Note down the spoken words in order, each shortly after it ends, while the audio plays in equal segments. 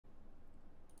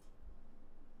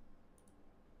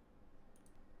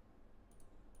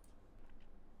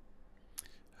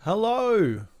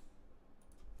Hello,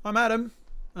 I'm Adam.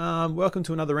 Welcome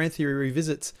to another Rant Theory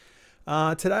Revisits.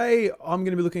 Today I'm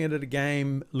going to be looking at a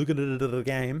game. I'm going to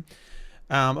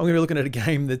be looking at a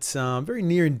game that's very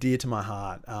near and dear to my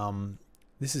heart.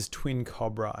 This is Twin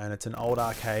Cobra, and it's an old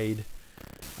arcade.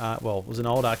 Well, it was an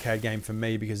old arcade game for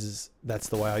me because that's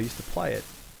the way I used to play it.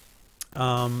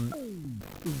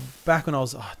 Back when I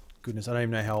was, oh goodness, I don't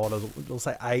even know how old I was. I'll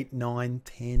say 8, 9,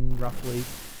 10 roughly.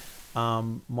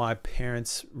 My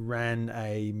parents ran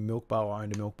a milk bar, or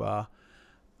owned a milk bar,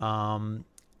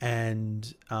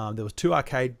 and there was 2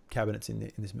 arcade cabinets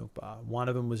in this milk bar. One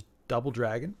of them was Double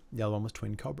Dragon, the other one was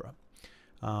Twin Cobra.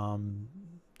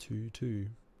 Two,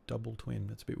 double twin.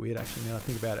 That's a bit weird actually now I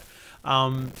think about it.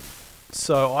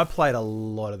 So I played a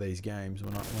lot of these games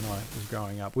when I was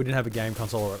growing up. We didn't have a game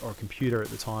console or a computer at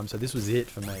the time, so this was it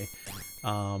for me,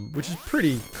 which is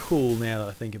pretty cool now that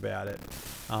I think about it.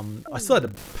 I still had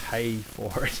to pay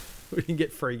for it. We didn't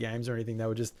get free games or anything. They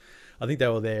were just, I think they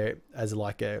were there as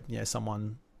like a,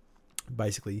 someone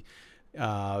basically,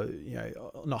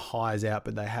 not hires out,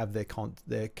 but they have their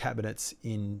cabinets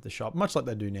in the shop, much like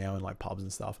they do now in like pubs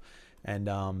and stuff. And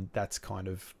that's kind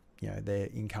of, their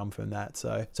income from that.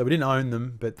 So we didn't own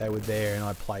them, but they were there and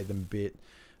I played them a bit.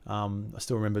 I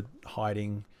still remember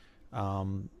hiding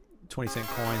 20-cent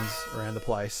coins around the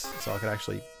place so I could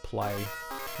actually play.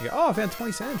 You go, oh, I found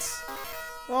 20 cents.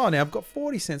 Oh, now I've got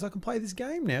 40 cents. I can play this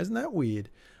game now. Isn't that weird?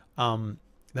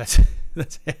 That's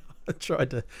how I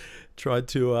tried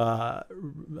to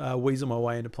weasel my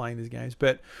way into playing these games.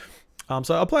 But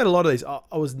so I played a lot of these.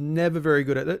 I was never very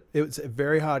good at it. It was a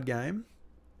very hard game.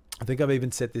 I think I've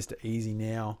even set this to easy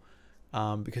now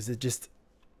because it just,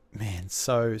 man,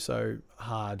 so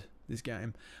hard, this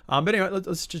game. But anyway,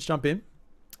 let's just jump in.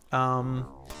 It's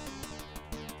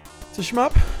a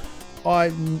shmup.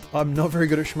 I'm not very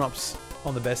good at shmups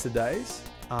on the best of days.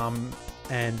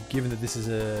 And given that this is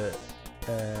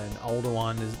an older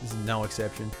one, this is no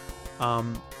exception.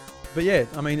 But yeah,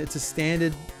 I mean, it's a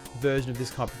standard version of this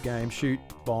type of game. Shoot,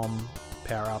 bomb,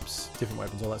 power-ups, different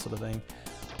weapons, all that sort of thing.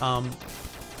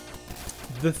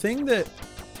 The thing that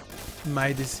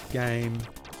made this game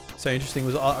so interesting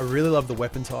was I really loved the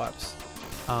weapon types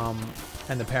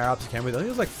and the power-ups it came with. I think it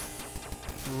was like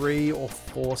 3 or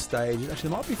 4 stages. Actually,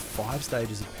 there might be 5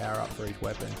 stages of power-up for each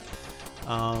weapon.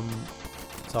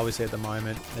 So obviously at the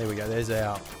moment, there we go. There's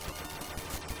our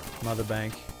mother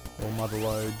bank or mother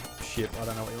load ship. I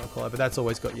don't know what you want to call it, but that's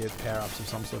always got your power-ups of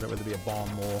some sort, whether it be a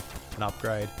bomb or an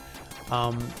upgrade.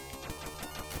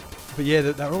 But yeah,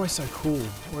 they're always so cool.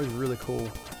 Always really cool.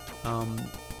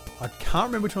 I can't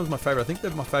remember which one was my favorite. I think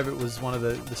that my favorite was one of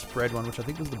the spread one, which I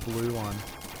think was the blue one.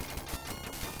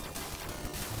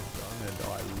 Oh God, I'm gonna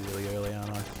die really early,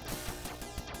 aren't I?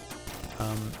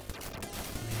 Man,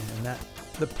 and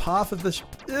the path of the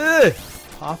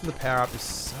power up is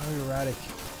so erratic.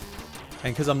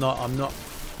 And because I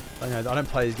don't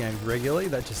play these games regularly,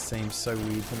 that just seems so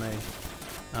weird to me.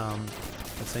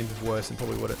 It seems worse than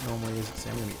probably what it normally is. See,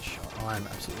 I'm going to get shot. I am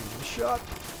absolutely going to get shot.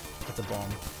 That's a bomb.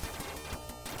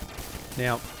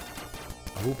 Now,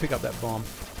 I will pick up that bomb.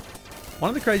 One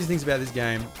of the crazy things about this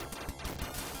game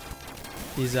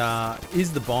is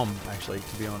the bomb, actually,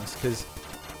 to be honest. Because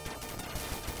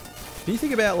when you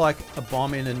think about like a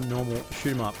bomb in a normal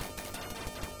shoot 'em up,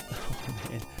 oh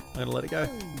man, I'm going to let it go.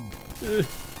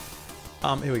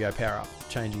 Here we go, power up.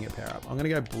 Changing it, power up. I'm going to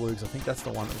go blue because I think that's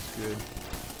the one that was good.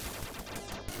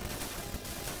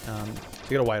 So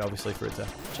you gotta wait obviously for it to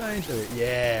change.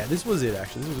 Yeah, this was it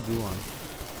actually. This was a good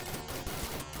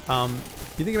one.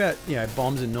 You think about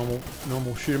bombs in normal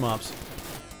shoot 'em ups,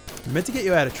 meant to get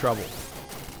you out of trouble,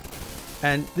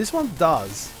 and this one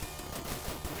does,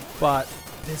 but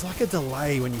there's like a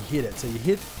delay when you hit it. So you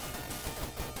hit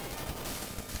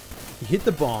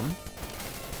the bomb,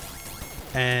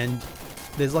 and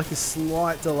there's like this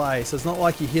slight delay. So it's not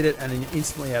like you hit it and then you're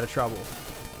instantly out of trouble.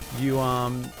 You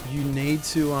need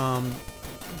to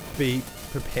be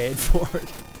prepared for it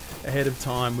ahead of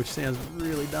time, which sounds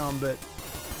really dumb, but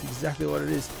it's exactly what it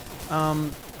is.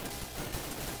 I'm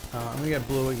gonna get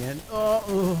blue again.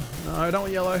 Oh no, I don't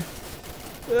want yellow.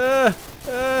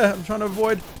 I'm trying to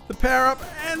avoid the power up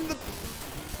and the.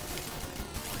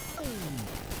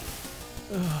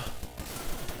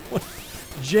 What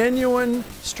genuine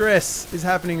stress is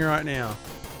happening right now.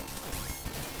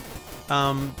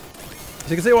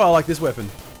 So you can see why I like this weapon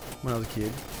when I was a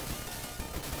kid.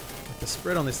 Like the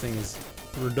spread on this thing is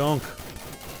redonk.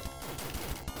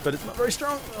 But it's not very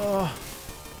strong. Oh.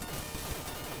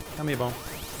 Come here, bomb.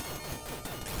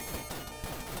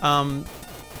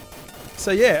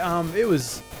 So yeah,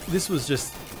 this was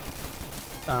just,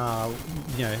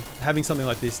 having something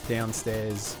like this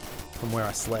downstairs from where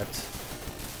I slept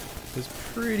was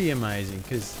pretty amazing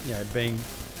because, you know, being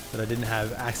that I didn't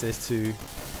have access to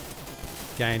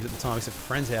games at the time except for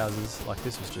friends' houses, like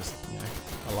this was just, you know,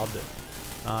 I loved it.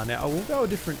 Now I will go a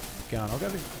different gun. I'll go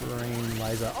the green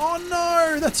laser. Oh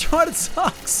no, that's right, it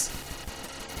sucks.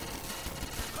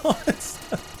 Oh, I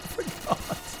forgot.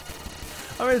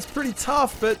 I mean, it's pretty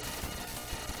tough, but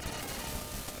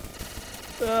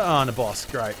oh, and a boss,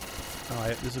 great. Oh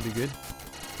yeah, this will be good.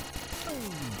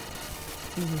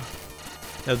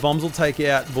 Now the bombs will take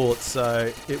out bullets,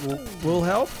 so it will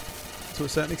help to a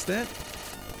certain extent.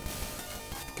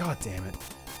 God damn it.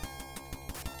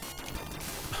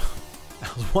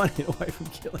 I was one hit away from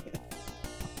killing it.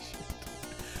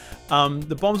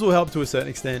 The bombs will help to a certain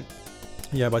extent,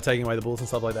 you know, by taking away the bullets and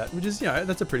stuff like that, which is, you know,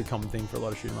 that's a pretty common thing for a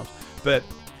lot of shoot 'em ups. But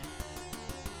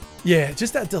yeah,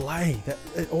 just that delay, that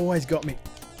it always got me.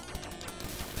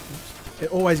 It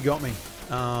always got me.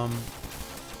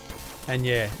 And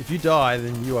yeah, if you die,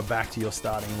 then you are back to your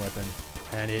starting weapon,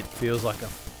 and it feels like a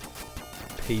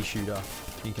pea shooter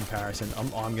in comparison.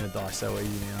 I'm gonna die so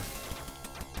easy now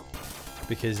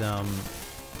because it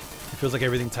feels like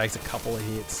everything takes a couple of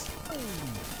hits.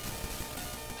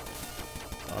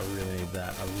 I really need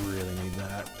that. I really need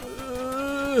that.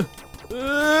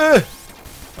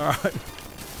 All right.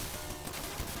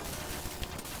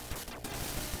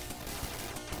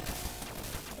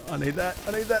 I need that.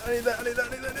 I need that. I need that. I need that. I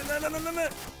need that. No, no, no, no.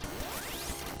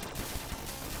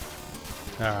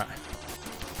 Alright.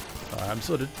 Alright, I'm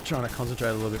sort of trying to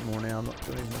concentrate a little bit more now. I'm not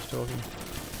doing much talking.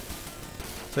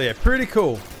 So yeah, pretty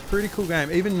cool. Pretty cool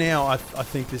game. Even now, I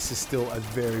think this is still a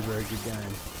very, very good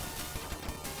game.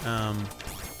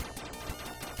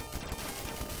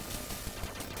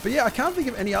 But yeah, I can't think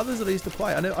of any others that I used to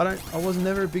play. I was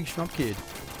never a big shmup kid.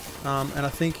 And I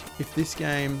think if this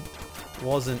game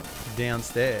wasn't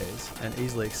downstairs and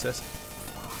easily accessible.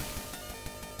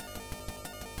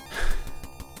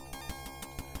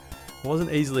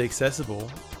 Wasn't easily accessible.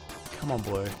 Come on,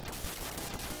 Blue.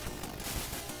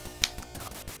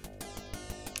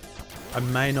 I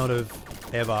may not have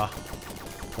ever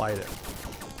played it.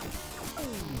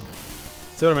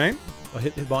 See what I mean? I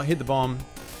hit the bomb.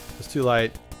 It's too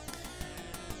late.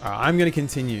 Alright, I'm going to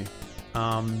continue.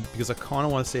 Because I kind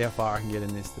of want to see how far I can get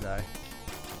in this today.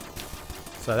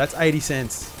 So that's 80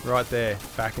 cents right there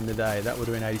back in the day. That would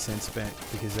have been 80 cents spent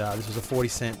because this was a 40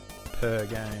 cent per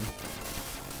game.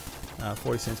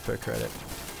 40 cents per credit.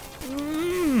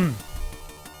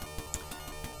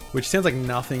 Which sounds like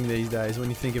nothing these days when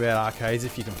you think about arcades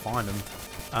if you can find them.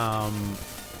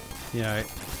 You know.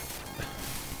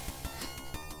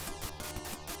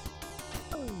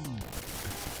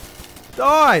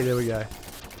 Die! There we go.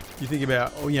 You think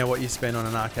about, you know, what you spend on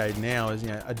an arcade now is, you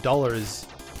know, $1 is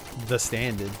the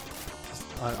standard,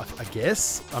 I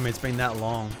guess. I mean, it's been that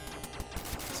long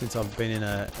since I've been in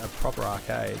a proper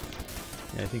arcade.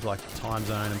 You know, think like Time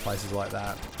Zone and places like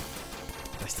that.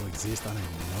 They still exist, I don't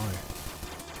even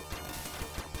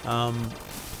know.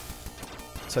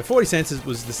 So 40 cents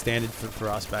was the standard for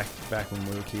us back when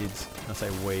we were kids. I say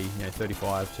we, you know,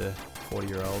 35 to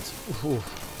 40-year-olds.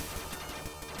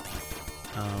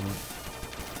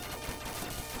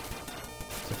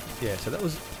 So, yeah, so that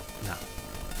was no.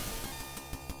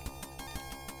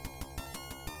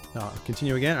 Oh,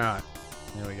 continue again? Alright.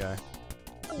 There we go.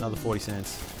 Another 40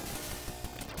 cents.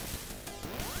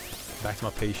 Back to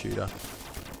my pea shooter.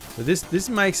 So this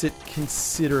makes it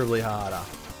considerably harder.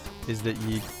 Is that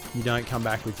you don't come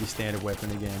back with your standard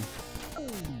weapon again.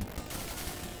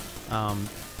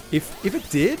 If it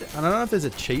did, and I don't know if there's a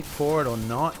cheat for it or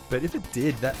not, but if it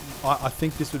did, that I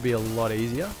think this would be a lot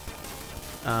easier.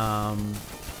 Or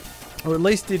at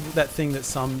least did that thing that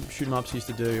some shoot 'em ups used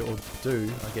to do, or do,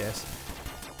 I guess.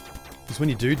 Because when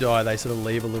you do die, they sort of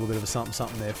leave a little bit of a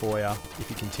something there for you if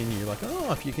you continue. Like,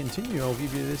 oh, if you continue, I'll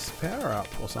give you this power up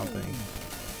or something.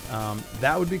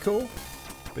 That would be cool.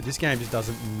 But this game just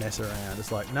doesn't mess around.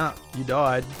 It's like, nah, you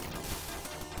died.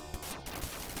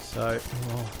 So,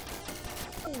 oh.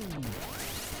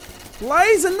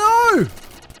 Laser, no!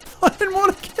 I didn't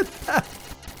want to get that.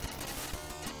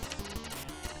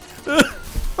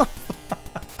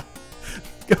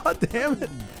 God damn it.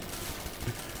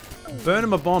 Burning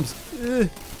my bombs.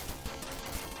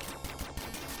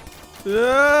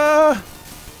 Yeah.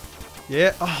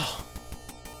 Oh.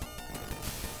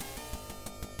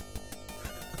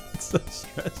 It's so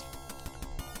stressful.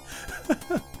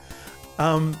 Alright,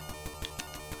 I'm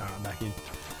back in.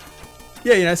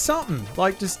 Yeah, you know, something.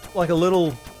 Like, just like a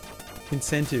little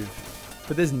incentive.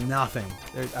 But there's nothing.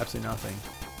 There's absolutely nothing.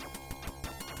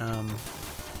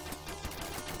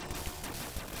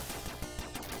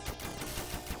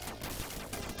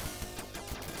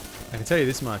 I can tell you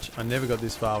this much. I never got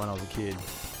this far when I was a kid.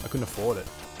 I couldn't afford it.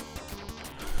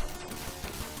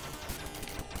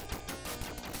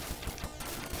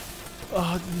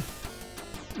 Oh,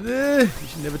 you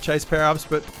should never chase power-ups,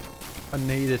 but I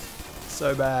need it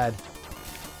so bad.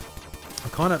 I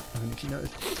kind of, if you know,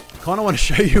 kind of want to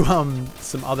show you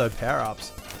some other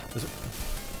power-ups.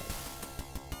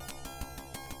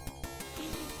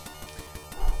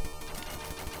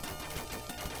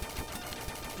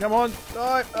 Come on!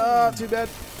 No! Ah, too bad.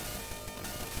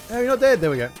 No, you're not dead. There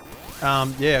we go.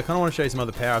 Yeah, I kind of want to show you some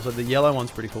other power-ups. Like the yellow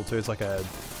one's pretty cool too. It's like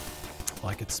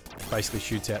it's basically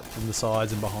shoots out from the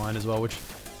sides and behind as well, which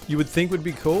you would think would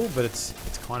be cool, but it's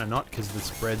kind of not because the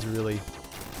spread's really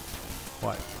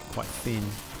quite thin.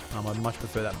 I'd much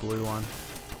prefer that blue one.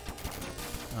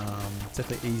 It's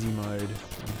definitely easy mode.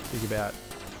 Think about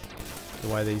the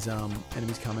way these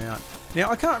enemies come out. Now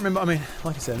I can't remember. I mean,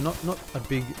 like I said, I'm not a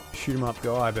big shoot 'em up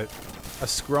guy, but a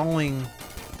scrolling.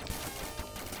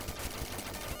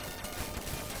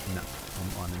 No,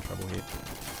 I'm in trouble here.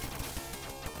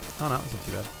 Oh no, it's not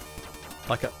too bad.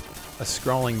 Like a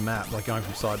scrolling map, like going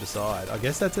from side to side. I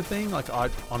guess that's a thing. Like I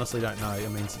honestly don't know. I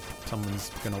mean,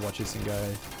 someone's gonna watch this and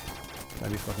go,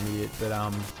 maybe fucking idiot. But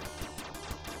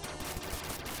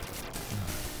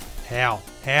how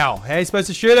are you supposed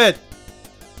to shoot it?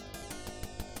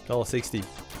 $1.60.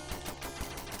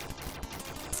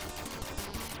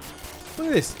 Look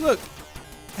at this. Look.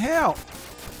 How?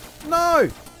 No.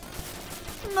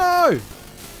 No.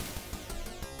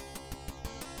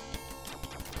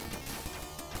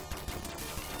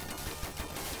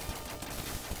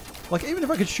 Like, even if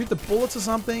I could shoot the bullets or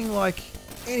something, like,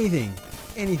 anything.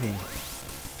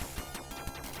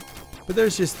 But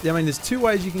there's just, I mean, there's two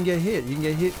ways you can get hit. You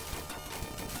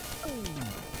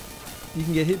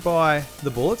can get hit by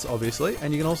the bullets, obviously,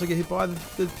 and you can also get hit by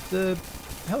the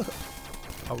helicopter.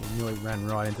 Oh, nearly ran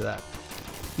right into that.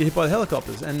 You get hit by the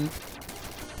helicopters, and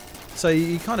so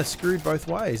you kind of screwed both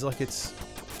ways. Like, it's...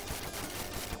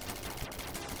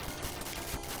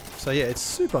 So yeah, it's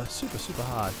super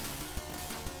hard.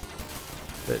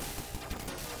 But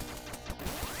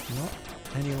not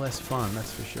any less fun,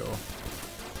 that's for sure.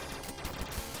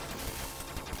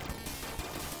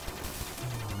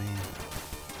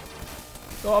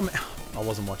 Oh man, I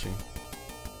wasn't watching.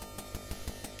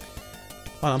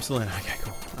 Oh, I'm still in. Okay,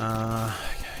 cool. Okay.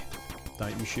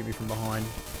 Don't you shoot me from behind.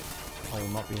 I will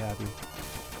not be happy.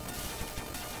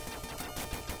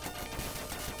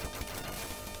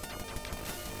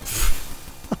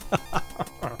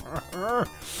 Alright.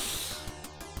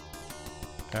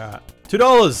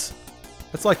 $2!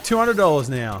 That's like $200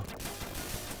 now.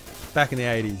 Back in the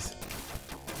 80s.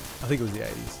 I think it was the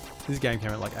 80s. This game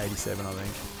came out like 87, I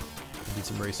think. I did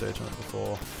some research on it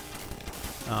before.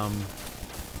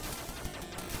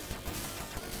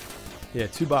 Yeah,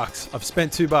 $2. I've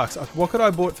spent $2. What could I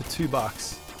have bought for $2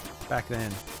 back then?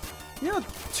 You know,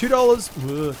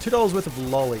 $2 worth of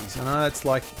lollies. I know that's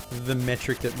like the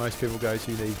metric that most people go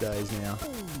to these days now,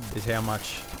 is how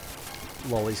much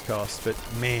lollies cost. But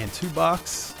man,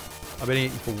 $2. I've been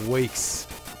eating for weeks.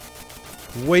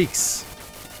 Weeks.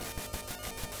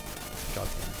 God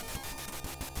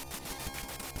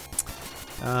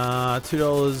damn.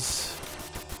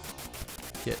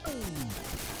 $2. Get.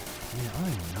 Yeah, I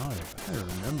don't even know. I don't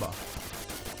remember.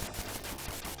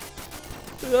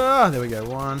 Ah, there we go.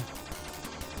 One.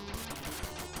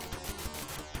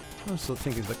 I was sort of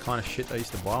thinking of the kind of shit I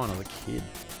used to buy when I was a kid.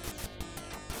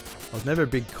 I was never a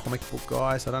big comic book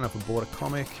guy, so I don't know if I bought a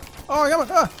comic. Oh, come on!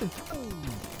 Ah! You're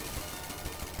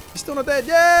still not dead!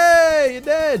 Yay! You're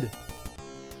dead!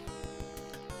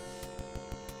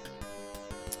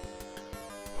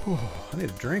 Whew, I need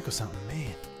a drink or something,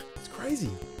 man. It's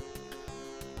crazy.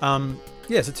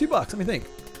 Yeah, so $2. Let me think.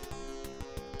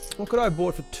 What could I have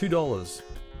bought for $2?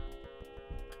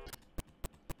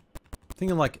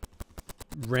 Thinking like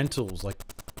rentals, like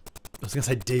I was gonna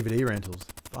say DVD rentals.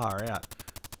 Far out.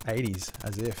 80s,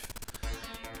 as if.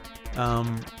 I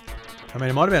mean,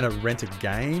 it might have been a rent a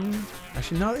game.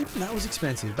 Actually, no, even that was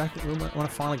expensive. Back when I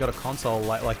finally got a console,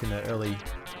 like in the early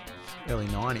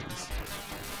 90s.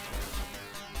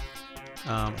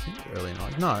 I think early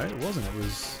 90s. No, it wasn't. It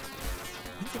was.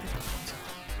 I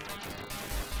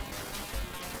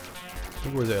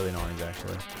think it was early 90s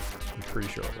actually. I'm pretty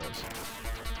sure it was.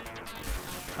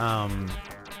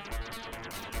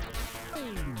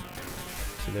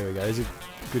 So there we go. There's a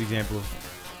good example of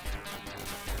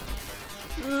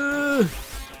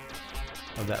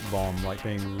that bomb, like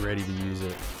being ready to use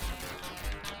it.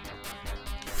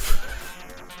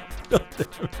 God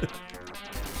damn it.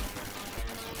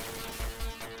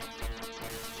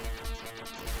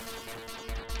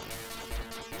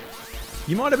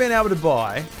 You might have been able to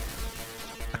buy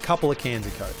a couple of cans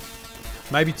of Coke.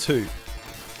 Maybe 2.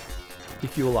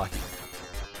 If you were lucky.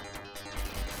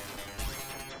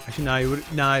 Actually, no, you would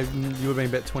have been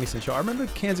about 20 cents short. I remember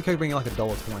cans of Coke being like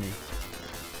 $1.20.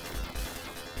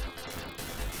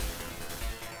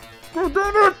 God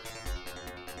damn it!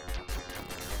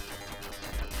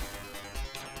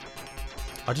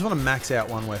 I just want to max out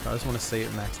one weapon. I just want to see it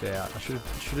maxed out. I should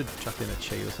have chucked in a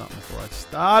cheat or something before I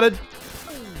started.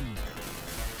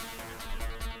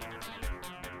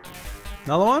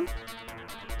 Another one?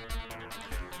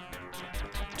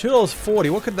 $2.40.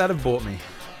 What could that have bought me?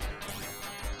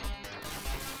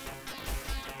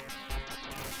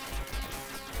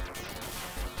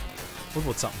 What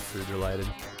about something food related?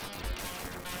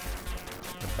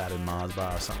 A battered Mars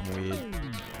bar or something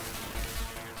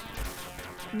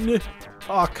weird.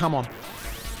 Oh, come on.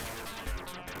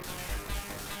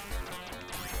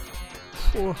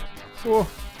 Oh,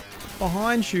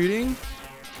 behind shooting.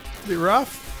 A bit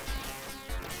rough.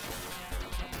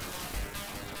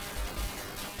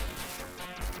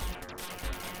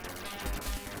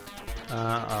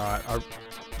 Alright.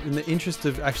 In the interest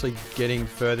of actually getting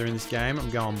further in this game, I'm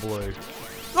going blue.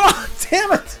 Oh,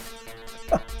 damn it!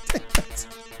 Oh, damn it!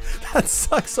 That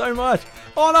sucks so much.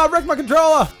 Oh no, I wrecked my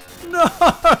controller! No!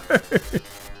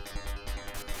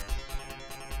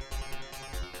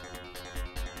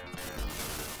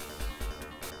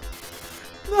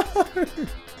 No!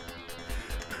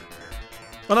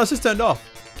 Oh no, it's just turned off.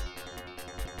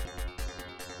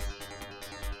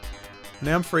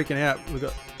 Now I'm freaking out. We've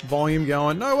got volume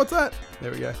going. No, what's that?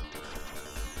 There we go.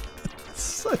 It's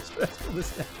so stressful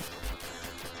this game.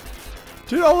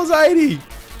 $2.80.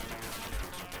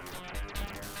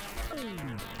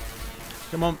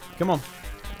 Come on, come on.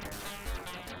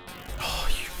 Oh,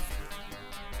 you.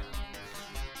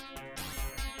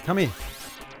 Come here.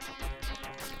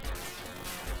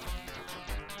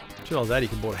 $2.80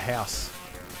 can bought a house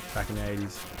back in the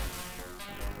 80s.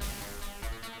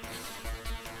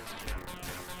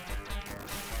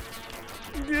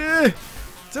 Yeah.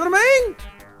 See what I mean?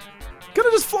 Could I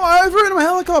just fly over it in a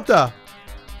helicopter?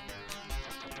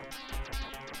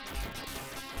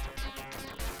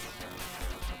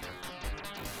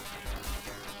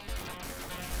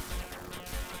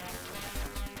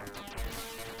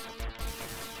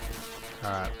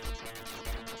 Alright.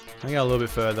 I can go a little bit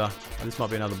further. This might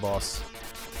be another boss.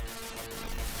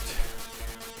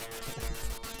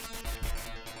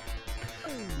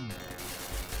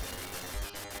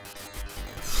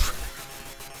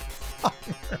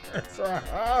 It's so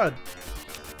hard.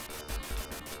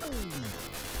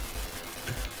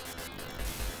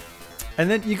 And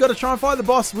then you got to try and fight the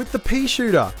boss with the pea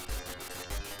shooter.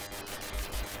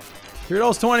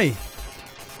 $3.20.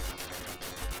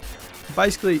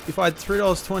 Basically, if I had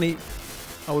 $3.20,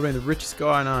 I would have been the richest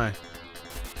guy I know.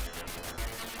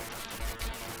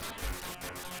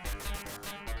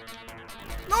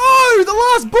 No! The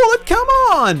last bullet! Come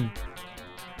on!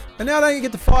 And now I don't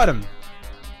get to fight him.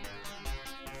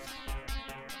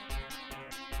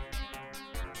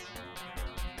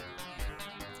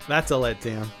 That's a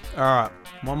letdown. Alright.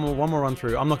 One more run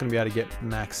through. I'm not going to be able to get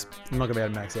max. I'm not going to be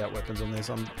able to max out weapons on this.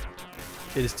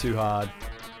 It is too hard.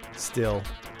 Still.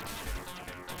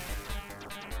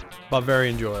 But very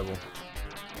enjoyable.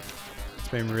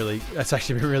 It's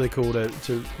actually been really cool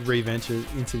to re-venture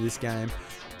into this game.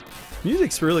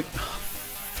 Music's really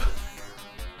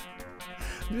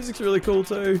cool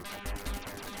too.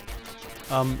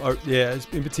 Oh, yeah,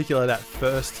 in particular that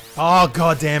first. Oh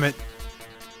god damn it.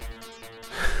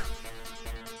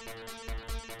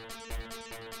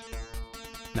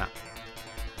 Nah.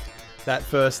 That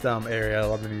first area, I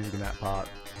love the music in that part.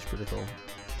 It's pretty cool.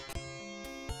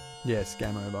 Yes,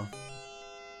 game over.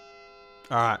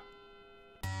 Alright.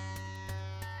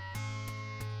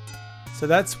 So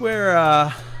that's where,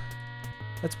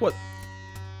 that's what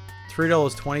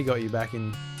 $3.20 got you back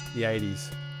in the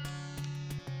 80s.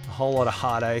 A whole lot of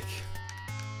heartache,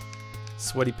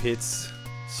 sweaty pits,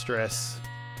 stress,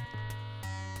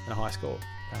 and a high score,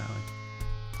 apparently.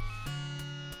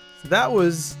 So that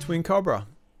was Twin Cobra.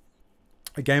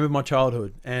 A game of my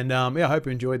childhood. And yeah, I hope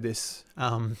you enjoyed this.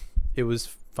 It was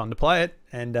fun to play it,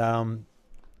 and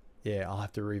yeah, I'll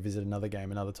have to revisit another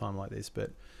game another time like this,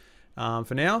 but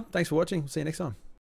for now, thanks for watching. See you next time.